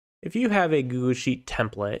If you have a Google Sheet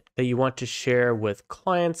template that you want to share with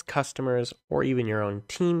clients, customers, or even your own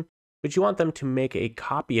team, but you want them to make a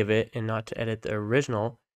copy of it and not to edit the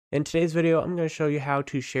original, in today's video, I'm going to show you how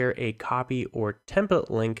to share a copy or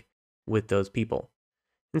template link with those people.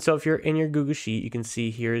 And so if you're in your Google Sheet, you can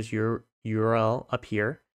see here's your URL up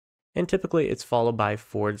here. And typically it's followed by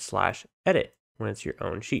 /edit when it's your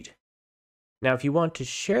own sheet. Now, if you want to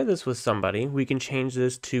share this with somebody, we can change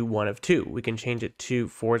this to one of two. We can change it to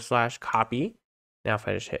 /copy. Now, if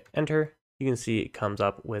I just hit enter, you can see it comes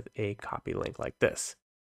up with a copy link like this.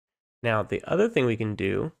 Now, the other thing we can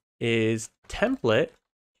do is template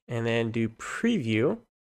and then do preview,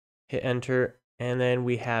 hit enter, and then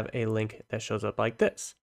we have a link that shows up like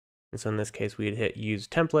this. And so in this case, we'd hit use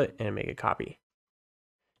template and make a copy.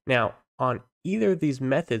 Now, on either of these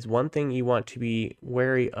methods, one thing you want to be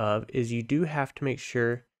wary of is you do have to make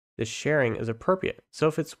sure the sharing is appropriate. So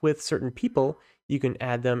if it's with certain people, you can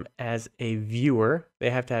add them as a viewer.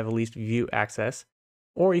 They have to have at least view access.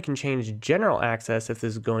 Or you can change general access if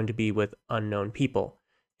this is going to be with unknown people.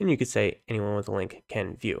 And you could say anyone with a link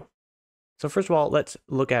can view. So first of all, let's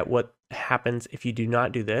look at what happens if you do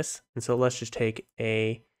not do this. And so let's just take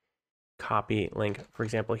a copy link, for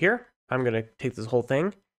example, here. I'm going to take this whole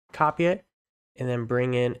thing, copy it, and then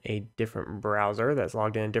bring in a different browser that's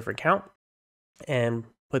logged in a different account and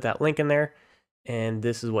put that link in there. And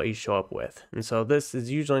this is what you show up with. And so this is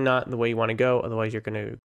usually not the way you want to go. Otherwise, you're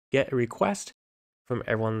going to get a request from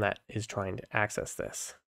everyone that is trying to access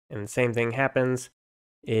this. And the same thing happens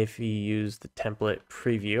if you use the template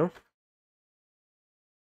preview.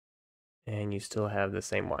 And you still have the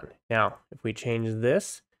same one. Now, if we change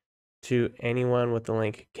this to anyone with the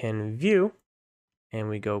link can view, and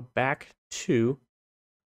we go back to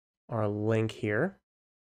our link here,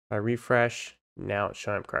 if I refresh, now it's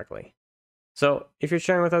showing up correctly. So if you're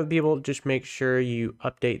sharing with other people, just make sure you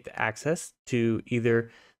update the access to either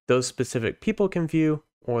those specific people can view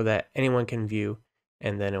or that anyone can view,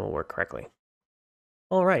 and then it will work correctly.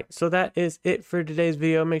 All right, so that is it for today's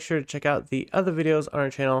video. Make sure to check out the other videos on our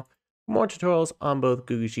channel for more tutorials on both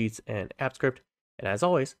Google Sheets and AppScript. And as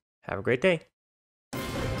always, have a great day.